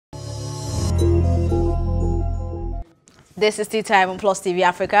This is Tea Time on Plus TV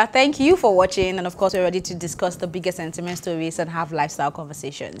Africa. Thank you for watching, and of course we're ready to discuss the biggest sentiment stories and have lifestyle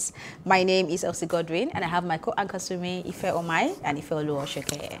conversations. My name is Elsie Godwin, and I have my co-anchors with me, Ife Omai and Ife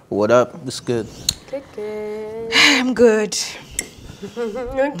Oluosheke. What up? It's good. Good. I'm good.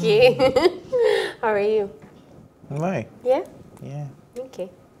 Okay. How are you? All right. Yeah? Yeah. Okay.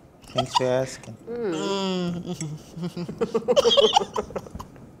 Thanks for asking.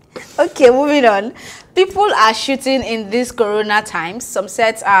 Okay, moving on. People are shooting in these corona times. Some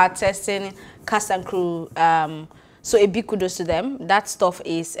sets are testing cast and crew. So a big kudos to them. That stuff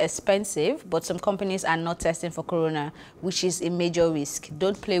is expensive, but some companies are not testing for corona, which is a major risk.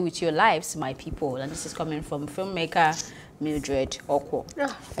 Don't play with your lives, my people. And this is coming from filmmaker Mildred Okwo.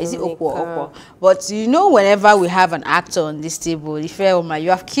 Is it Okwo? But you know, whenever we have an actor on this table, you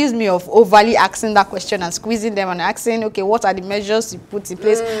have accused me of overly asking that question and squeezing them and asking, okay, what are the measures you put in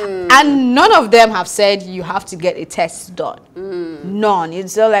place? And none of them have said you have to get a test done. None.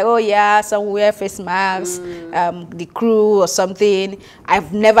 It's all like, oh yeah, some wear face masks, the crew or something.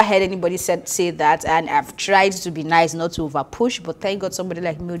 I've never heard anybody say that, and I've tried to be nice, not to over push, but thank God somebody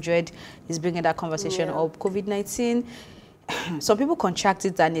like Mildred is bringing that conversation of COVID-19. Some people contract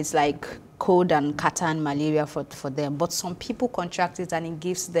it and it's like cold and catarrh and malaria for them, but some people contract it and it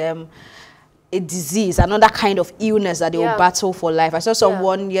gives them a disease, another kind of illness that they will battle for life. I saw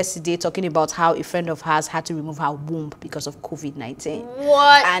someone yesterday talking about how a friend of hers had to remove her womb because of COVID-19.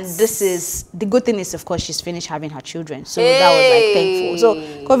 What? And this is, the good thing is, of course, she's finished having her children. So that was like thankful. So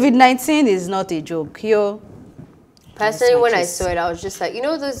COVID-19 is not a joke. Here, personally, when I saw it, I was just like, you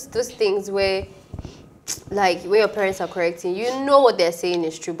know, those things where, like, when your parents are correcting, you know what they're saying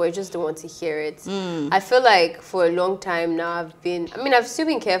is true, but you just don't want to hear it. I feel like for a long time now, I've still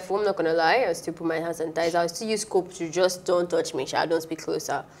been careful, I'm not going to lie. I still put my hand sanitizer. I still use scope to just don't touch me, don't speak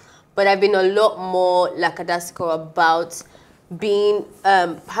closer. But I've been a lot more lackadaisical about being, I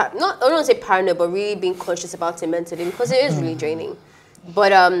don't want to say paranoid, but really being conscious about it mentally, because it is really draining.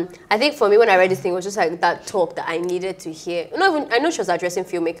 But I think for me, when I read this thing, it was just like that talk that I needed to hear. I know she was addressing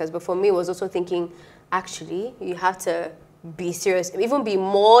filmmakers, but for me, it was also thinking, actually, you have to be serious, even be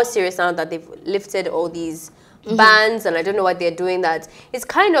more serious now that they've lifted all these bans, and I don't know what they're doing. That it's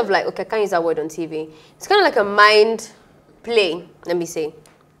kind of like, okay, I can't use that word on TV. It's kind of like a mind play, let me say,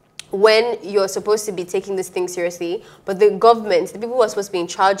 when you're supposed to be taking this thing seriously, but the government, the people who are supposed to be in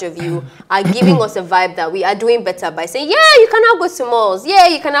charge of you, are giving us a vibe that we are doing better by saying, yeah, you can now go to malls, yeah,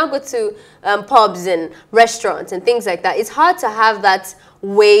 you can now go to pubs and restaurants and things like that. It's hard to have that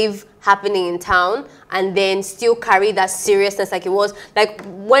wave happening in town and then still carry that seriousness like it was. Like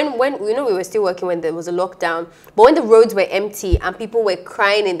when you know, we were still working when there was a lockdown, but when the roads were empty and people were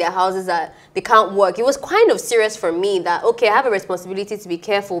crying in their houses that they can't work, it was kind of serious for me that, okay, I have a responsibility to be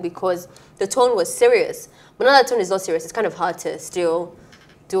careful because the tone was serious. But now that tone is not serious, it's kind of hard to still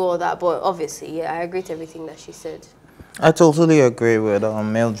do all that. But obviously, yeah, I agree to everything that she said. I totally agree with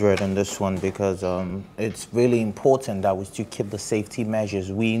Mildred on this one, because it's really important that we still keep the safety measures.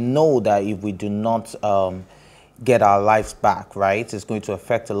 We know that if we do not get our lives back, right, it's going to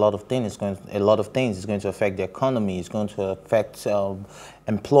affect a lot of things. It's going to affect the economy. It's going to affect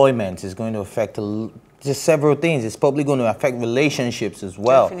employment. It's going to affect just several things. It's probably going to affect relationships as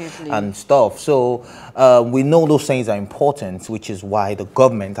well. Definitely. And stuff. So we know those things are important, which is why the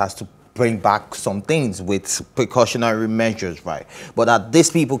government has to bring back some things with precautionary measures, right? But that these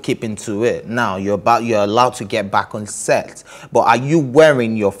people keep into it. Now you're allowed to get back on set, but are you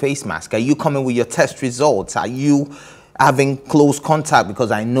wearing your face mask? Are you coming with your test results? Are you having close contact?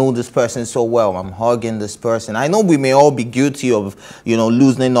 Because I know this person so well, I'm hugging this person. I know we may all be guilty of, you know,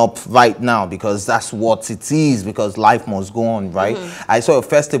 loosening up right now, because that's what it is, because life must go on, right? I saw a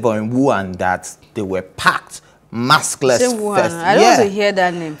festival in Wuhan that they were packed, maskless festival. I don't want to hear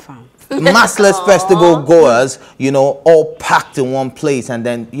that name, fam. Maskless festival goers, you know, all packed in one place. And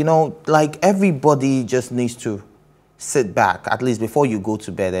then, you know, like, everybody just needs to sit back, at least before you go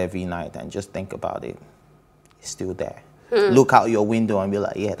to bed every night, and just think about it. It's still there. Look out your window and be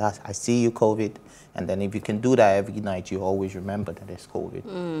like, yeah, I see you, COVID. And then if you can do that every night, you always remember that there's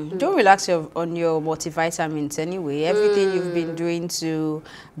COVID. Don't relax on your multivitamins anyway. Everything you've been doing to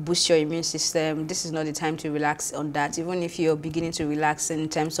boost your immune system, this is not the time to relax on that. Even if you're beginning to relax in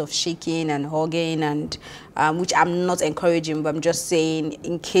terms of shaking and hugging, and which I'm not encouraging, but I'm just saying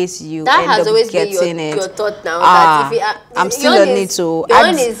in case you that end has up always getting been it. your thought now. That if I'm still on need to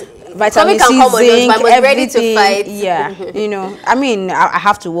add vitamin C, zinc, everything. Ready to fight. Yeah, you know, I mean, I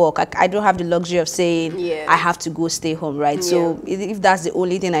have to work. I don't have the luxury of saying I have to go stay home, right? So if that's the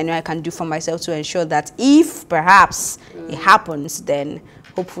only thing I know I can do for myself to ensure that if perhaps it happens, then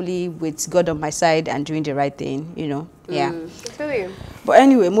hopefully with God on my side and doing the right thing, you know. Yeah. Okay. But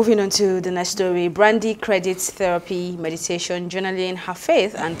anyway, moving on to the next story. Brandy credits therapy, meditation, journaling, her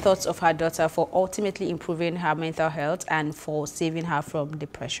faith and thoughts of her daughter for ultimately improving her mental health and for saving her from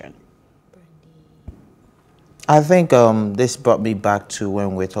depression. I think this brought me back to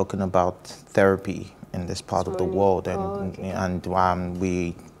when we're talking about therapy in this part of the world, and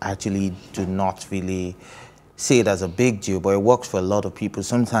we actually do not really see it as a big deal, but it works for a lot of people.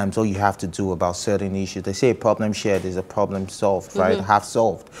 Sometimes all you have to do about certain issues, they say a problem shared is a problem solved, right? Half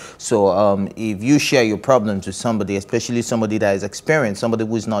solved. So if you share your problems with somebody, especially somebody that is experienced, somebody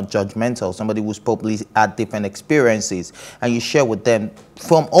who's not judgmental, somebody who's probably had different experiences, and you share with them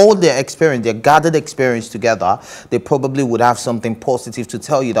from all their experience, their gathered experience together, they probably would have something positive to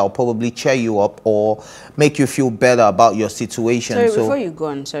tell you that will probably cheer you up or make you feel better about your situation. Sorry, before you go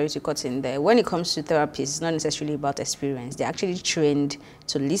on, sorry to cut in there. When it comes to therapists, it's not necessarily about experience. They're actually trained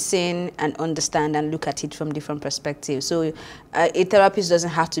to listen and understand and look at it from different perspectives. So a therapist doesn't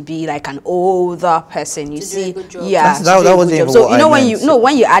have to be like an older person. You see, yeah, that wasn't even so what you know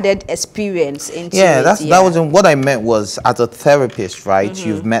when you added experience into it, that wasn't what I meant. Was as a therapist, right?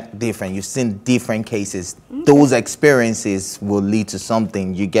 You've met different, you've seen different cases. Those experiences will lead to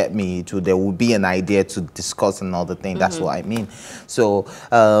something. You get me? There will be an idea to discuss another thing. That's what I mean. So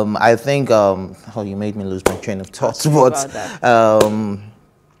I think oh, you made me lose my train of thought. But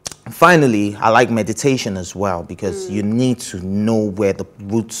finally, I like meditation as well, because you need to know where the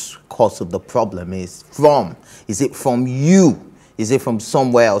root cause of the problem is from. Is it from you? Is it from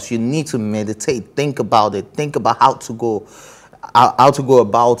somewhere else? You need to meditate, think about it, think about how to go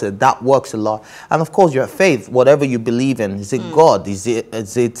about it. That works a lot. And of course, your faith, whatever you believe in, is it God? Is it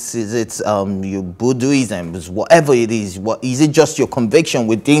your Buddhism? Is whatever it is? What is it? Just your conviction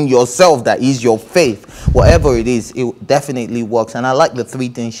within yourself that is your faith? Whatever it is, it definitely works. And I like the 3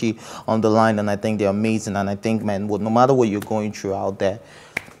 things she underlined, and I think they're amazing. And I think, man, no matter what you're going through out there,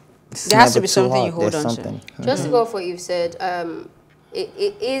 there has to be something you hold on to. Just to go off what you've said,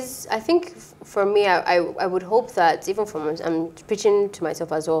 it is, I think for me, I would hope that even from, I'm preaching to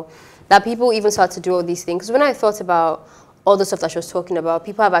myself as well, that people even start to do all these things. Because when I thought about all the stuff that she was talking about,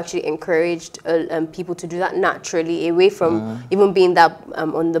 people have actually encouraged people to do that naturally, away from even being that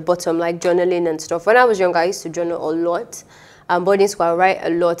on the bottom, like journaling and stuff. When I was younger, I used to journal a lot. Boarding school, I write a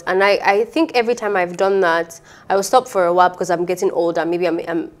lot, and I think every time I've done that, I will stop for a while because I'm getting older. Maybe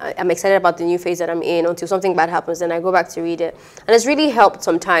I'm excited about the new phase that I'm in until something bad happens, then I go back to read it. And it's really helped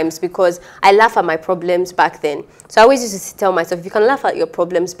sometimes because I laugh at my problems back then. So I always used to tell myself, if you can laugh at your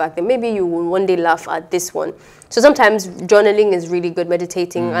problems back then, maybe you will one day laugh at this one. So sometimes journaling is really good,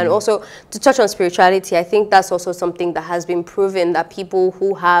 meditating, and also to touch on spirituality, I think that's also something that has been proven, that people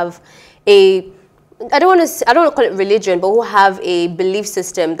who have I don't want to call it religion, but who have a belief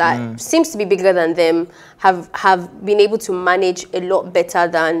system that seems to be bigger than them, have been able to manage a lot better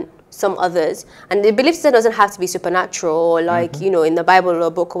than some others. And the belief system doesn't have to be supernatural or like, you know, in the Bible or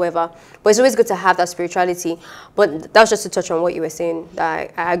a book or whatever, but it's always good to have that spirituality. But that was just to touch on what you were saying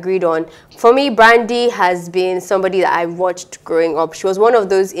that I agreed on. For me, Brandy has been somebody that I watched growing up. She was one of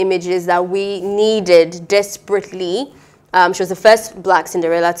those images that we needed desperately. She was the first Black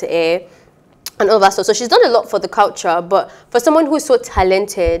Cinderella to air, and all that stuff. So she's done a lot for the culture, but for someone who's so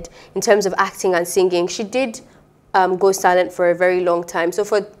talented in terms of acting and singing, she did go silent for a very long time. So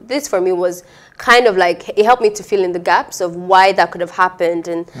for me was kind of like, it helped me to fill in the gaps of why that could have happened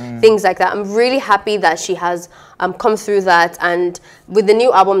and things like that. I'm really happy that she has come through that, and with the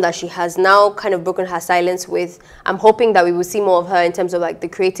new album that she has now kind of broken her silence with, I'm hoping that we will see more of her in terms of like the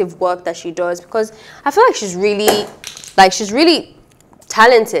creative work that she does, because I feel like she's really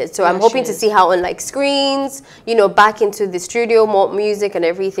talented. So I'm hoping to see her on like screens, you know, back into the studio, more music and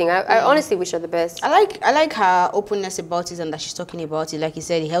everything. I honestly wish her the best. I like her openness about it, and that she's talking about it. Like you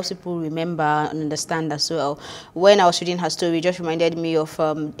said, it helps people remember and understand as well. When I was reading her story, it just reminded me of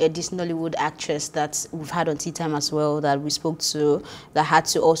a Disney Nollywood actress that we've had on Tea Time as well, that we spoke to, that had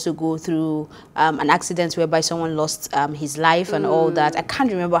to also go through an accident whereby someone lost his life and all that. I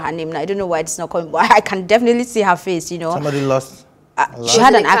can't remember her name now. I don't know why it's not coming, but I can definitely see her face, you know. Somebody lost. She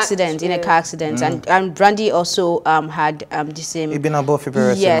had an accident, in a car accident, and Brandy also had the same. You've been above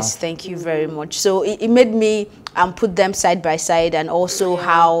Yes, thank you very much. So it made me put them side by side, and also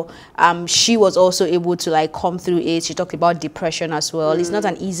how she was also able to like come through it. She talked about depression as well. It's not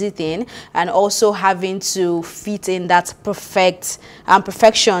an easy thing, and also having to fit in that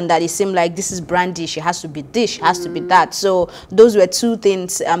perfection that it seemed like this is Brandy. She has to be this, she has to be that. So those were two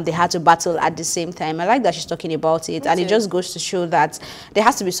things they had to battle at the same time. I like that she's talking about it, and it just goes to show that there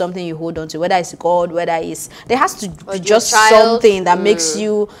has to be something you hold on to, whether it's God, whether it's there has to be just something that makes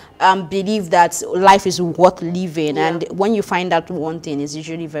you believe that life is worth living. And when you find that one thing, it's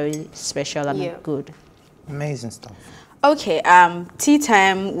usually very special and good. Amazing stuff. Okay, tea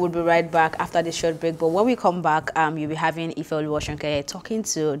time. We'll be right back after this short break. But when we come back, you'll be having Ife Oluwashanke talking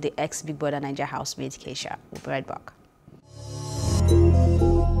to the ex-Big Brother Nigeria housemate, Keisha. We'll be right back.